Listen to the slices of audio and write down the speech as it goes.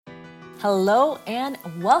Hello and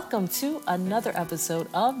welcome to another episode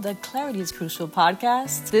of the Clarity is Crucial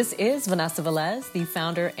podcast. This is Vanessa Velez, the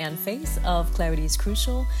founder and face of Clarity is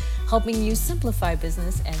Crucial, helping you simplify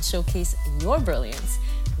business and showcase your brilliance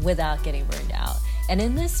without getting burned out. And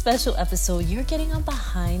in this special episode, you're getting a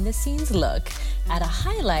behind the scenes look at a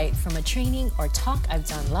highlight from a training or talk I've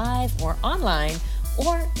done live or online,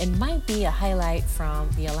 or it might be a highlight from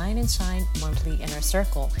the Align and Shine Monthly Inner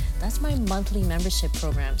Circle. That's my monthly membership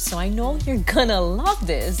program. So I know you're gonna love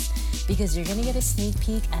this because you're gonna get a sneak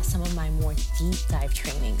peek at some of my more deep dive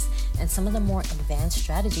trainings and some of the more advanced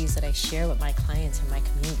strategies that I share with my clients and my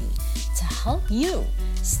community to help you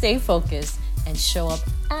stay focused and show up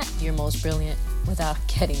at your most brilliant without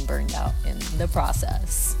getting burned out in the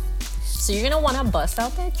process. So you're gonna wanna bust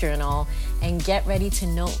out that journal and get ready to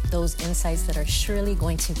note those insights that are surely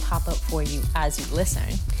going to pop up for you as you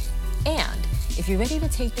listen. And if you're ready to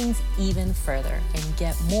take things even further and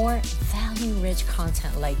get more value-rich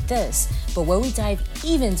content like this, but where we dive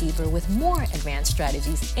even deeper with more advanced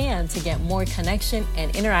strategies and to get more connection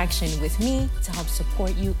and interaction with me to help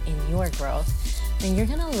support you in your growth, then you're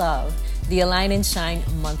gonna love the Align and Shine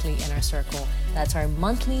Monthly Inner Circle. That's our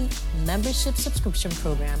monthly membership subscription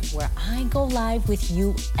program where I go live with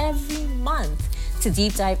you every month to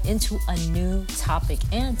deep dive into a new topic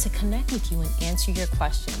and to connect with you and answer your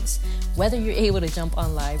questions. Whether you're able to jump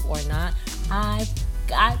on live or not, I've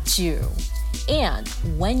got you. And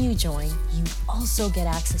when you join, you also get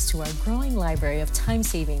access to our growing library of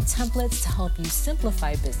time-saving templates to help you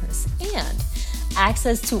simplify business and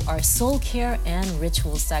access to our soul care and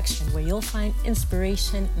rituals section where you'll find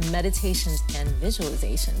inspiration, meditations, and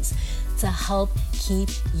visualizations to help keep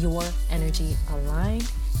your energy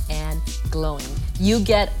aligned and glowing. You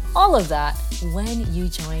get all of that when you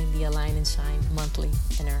join the Align and Shine Monthly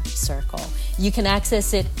Inner Circle. You can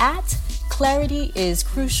access it at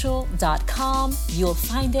clarityiscrucial.com. You'll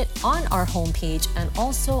find it on our homepage and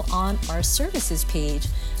also on our services page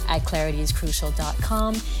at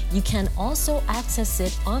clarityiscrucial.com. You can also access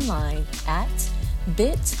it online at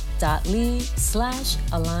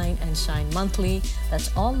bit.ly/Align and Shine Monthly. That's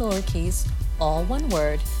all lowercase, all one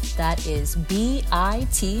word. That is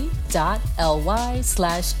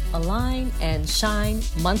bit.ly/Align and Shine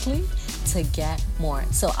Monthly to get more.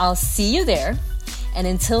 So I'll see you there. And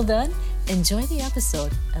until then, enjoy the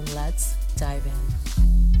episode and let's dive in.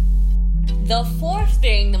 The fourth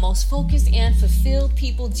thing the most focused and fulfilled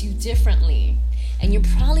people do differently, and you're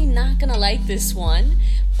probably not gonna like this one,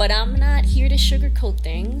 but I'm not here to sugarcoat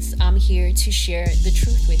things. I'm here to share the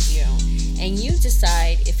truth with you, and you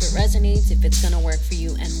decide if it resonates, if it's gonna work for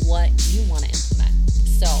you, and what you wanna implement.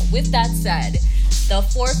 So with that said, the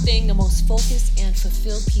fourth thing the most focused and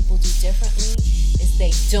fulfilled people do differently is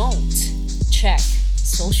they don't check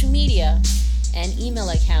social media and email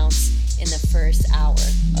accounts in the first hour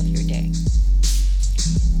of your day.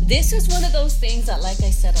 This is one of those things that, like I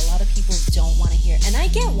said, a lot of people don't want to hear. And I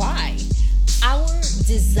get why. Our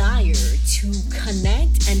desire to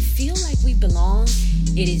connect and feel like we belong,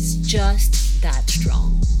 it is just that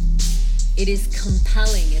strong. It is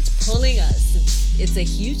compelling. It's pulling us. It's a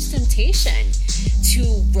huge temptation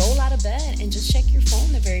to roll out of bed and just check your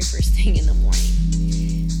phone the very first thing in the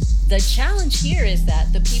morning. The challenge here is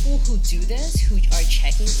that the people who do this, who are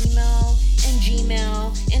checking email and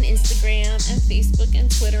Gmail and Instagram and Facebook and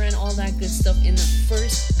Twitter and all that good stuff in the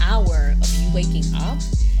first hour of you waking up,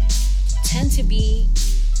 tend to be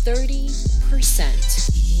 30%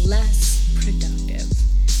 less productive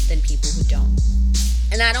than people who don't.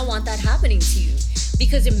 And I don't want that happening to you,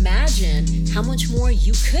 because imagine how much more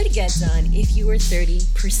you could get done if you were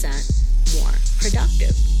 30% more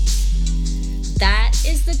productive. That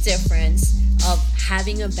is the difference of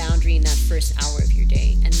having a boundary in that first hour of your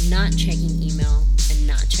day and not checking email and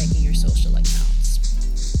not checking your social accounts.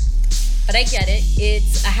 But I get it.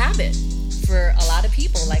 It's a habit for a lot of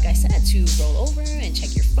people, like I said, to roll over and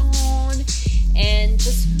check your phone and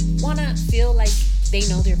just want to feel like they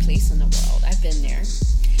know their place in the world. I've been there.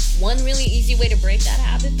 One really easy way to break that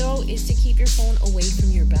habit, though, is to keep your phone away from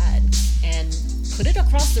your bed and put it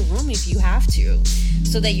across the room if you have to,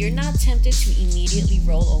 so that you're not tempted to immediately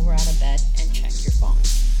roll over out of bed and check your phone.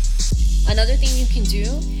 Another thing you can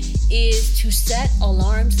do is to set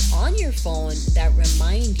alarms on your phone that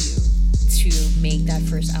remind you to make that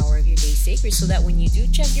first hour of your day sacred, so that when you do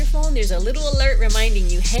check your phone, there's a little alert reminding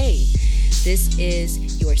you, hey, this is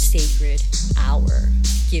your sacred hour.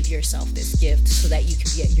 Give yourself this gift so that you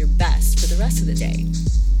can be at your best for the rest of the day.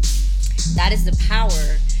 That is the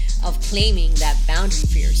power of claiming that boundary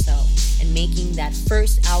for yourself and making that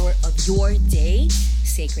first hour of your day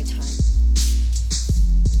sacred time.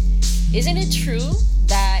 Isn't it true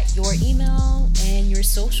that that your email and your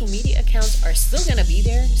social media accounts are still going to be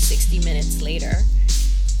there 60 minutes later.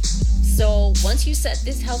 So once you set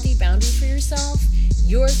this healthy boundary for yourself,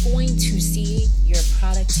 you're going to see your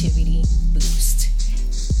productivity boost.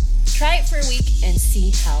 Try it for a week and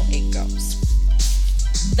see how it goes.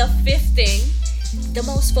 The fifth thing the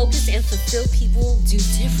most focused and fulfilled people do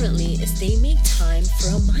differently is they make time for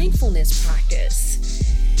a mindfulness practice.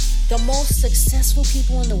 The most successful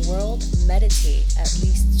people in the world meditate at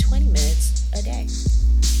least 20 minutes a day.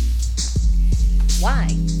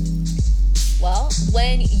 Why? Well,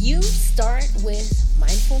 when you start with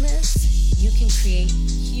mindfulness, you can create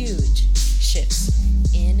huge shifts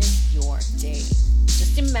in your day.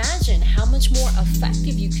 Just imagine how much more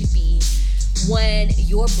effective you could be when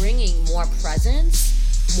you're bringing more presence,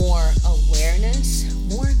 more awareness,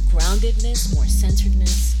 more groundedness, more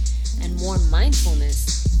centeredness, and more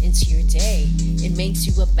mindfulness into your day. It makes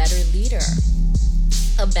you a better leader,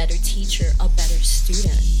 a better teacher, a better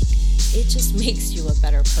student. It just makes you a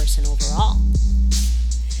better person overall.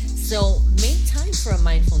 So make time for a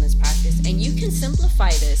mindfulness practice, and you can simplify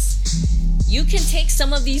this. You can take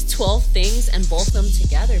some of these 12 things and bulk them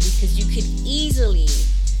together, because you could easily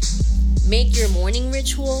make your morning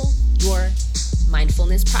ritual your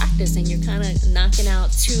mindfulness practice, and you're kind of knocking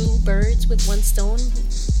out two birds with one stone.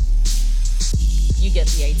 You get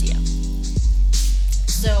the idea.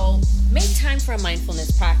 So make time for a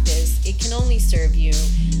mindfulness practice. It can only serve you.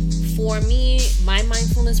 For me, my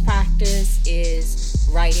mindfulness practice is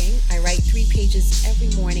writing. I write 3 pages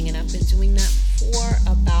every morning, and I've been doing that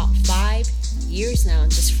for about 5 years now,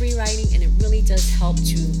 just free writing, and it really does help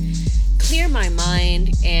to clear my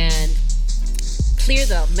mind and clear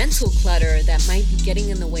the mental clutter that might be getting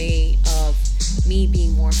in the way of me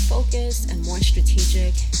being more focused and more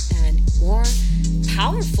strategic and more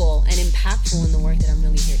powerful and impactful in the work that I'm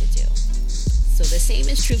really here to do. So the same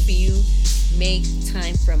is true for you. Make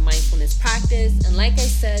time for a mindfulness practice. And like I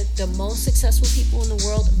said, the most successful people in the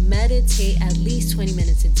world meditate at least 20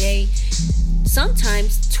 minutes a day,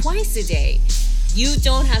 sometimes twice a day. You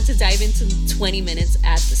don't have to dive into 20 minutes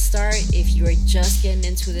at the start. If you're just getting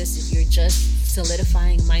into this, if you're just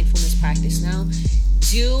solidifying mindfulness practice now,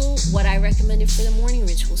 do what I recommended for the morning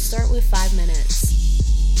ritual. Start with 5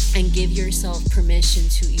 minutes and give yourself permission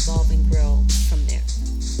to evolve and grow from there.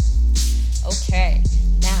 Okay,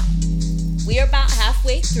 now we are about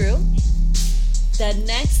halfway through. The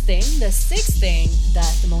next thing, the sixth thing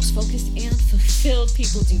that the most focused and fulfilled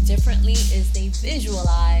people do differently is they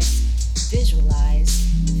visualize.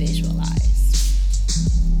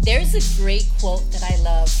 There's a great quote that I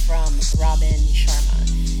love from Robin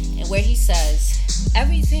Sharma, and where he says,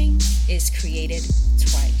 everything is created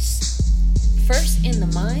twice. First in the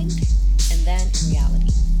mind, and then in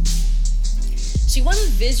reality. So you want to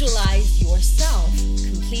visualize yourself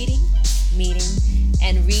completing, meeting,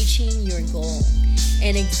 and reaching your goal,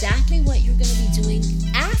 and exactly what you're going to be doing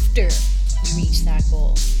after you reach that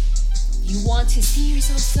goal. You want to see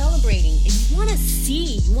yourself celebrating, and you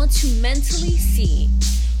want to mentally see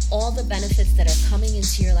all the benefits that are coming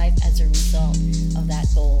into your life as a result of that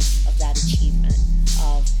goal, of that achievement,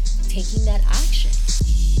 of taking that action.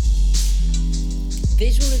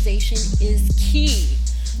 Visualization is key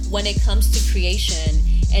when it comes to creation,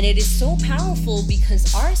 and it is so powerful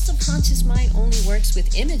because our subconscious mind only works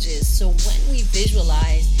with images. So when we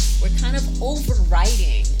visualize, we're kind of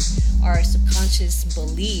overriding our subconscious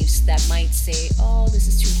beliefs that might say, oh, this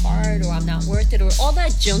is too hard, or I'm not worth it, or all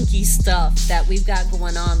that junky stuff that we've got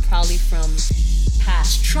going on, probably from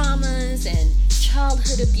past traumas and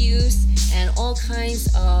childhood abuse and all kinds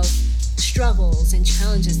of struggles and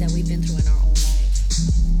challenges that we've been through in our own life.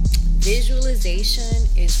 Visualization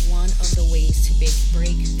is one of the ways to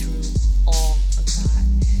break through all of that.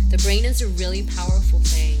 The brain is a really powerful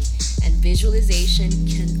thing, and visualization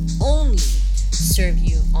can only serve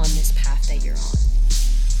you on this path that you're on.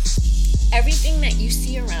 Everything that you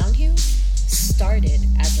see around you started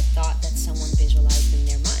as a thought that someone visualized in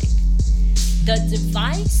their mind. The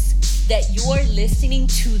device that you're listening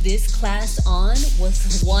to this class on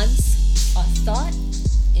was once a thought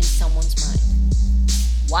in someone's mind.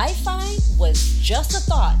 Wi-Fi was just a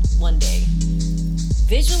thought one day.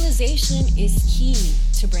 Visualization is key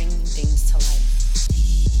to bringing things to life.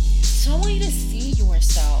 So I want you to see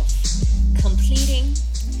yourself completing,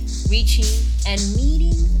 reaching, and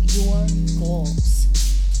meeting your goals.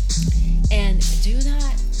 And do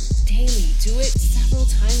that daily. Do it several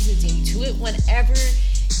times a day. Do it whenever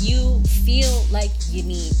you feel like you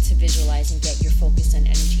need to visualize and get your focus and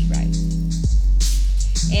energy right.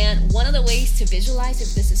 And one of the ways to visualize,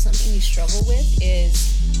 if this is something you struggle with,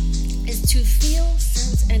 is to feel,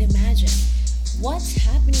 sense, and imagine What's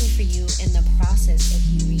happening for you in the process of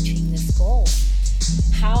you reaching this goal?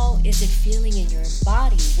 How is it feeling in your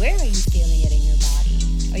body? Where are you feeling it in your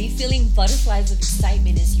body? Are you feeling butterflies of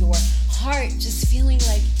excitement? Is your heart just feeling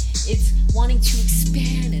like it's wanting to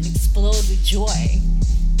expand and explode with joy?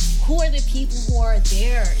 Who are the people who are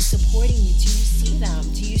there supporting you? Do you see them?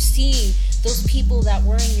 Do you see those people that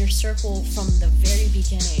were in your circle from the very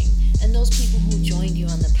beginning? And those people who joined you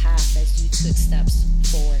on the path as you took steps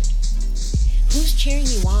forward? Who's cheering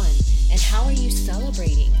you on? And how are you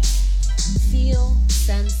celebrating? Feel,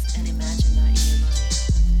 sense, and imagine that in your mind.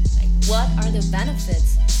 Like, what are the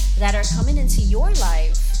benefits that are coming into your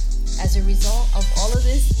life as a result of all of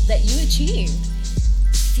this that you achieved?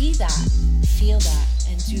 See that, feel that,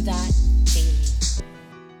 and do that daily.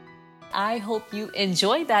 I hope you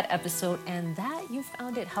enjoyed that episode and that you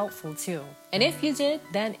found it helpful too. And if you did,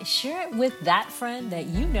 then share it with that friend that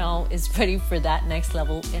you know is ready for that next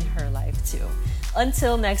level in her life too.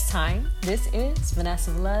 Until next time, this is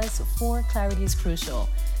Vanessa Velez for Clarity is Crucial.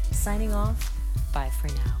 Signing off. Bye for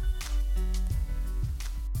now.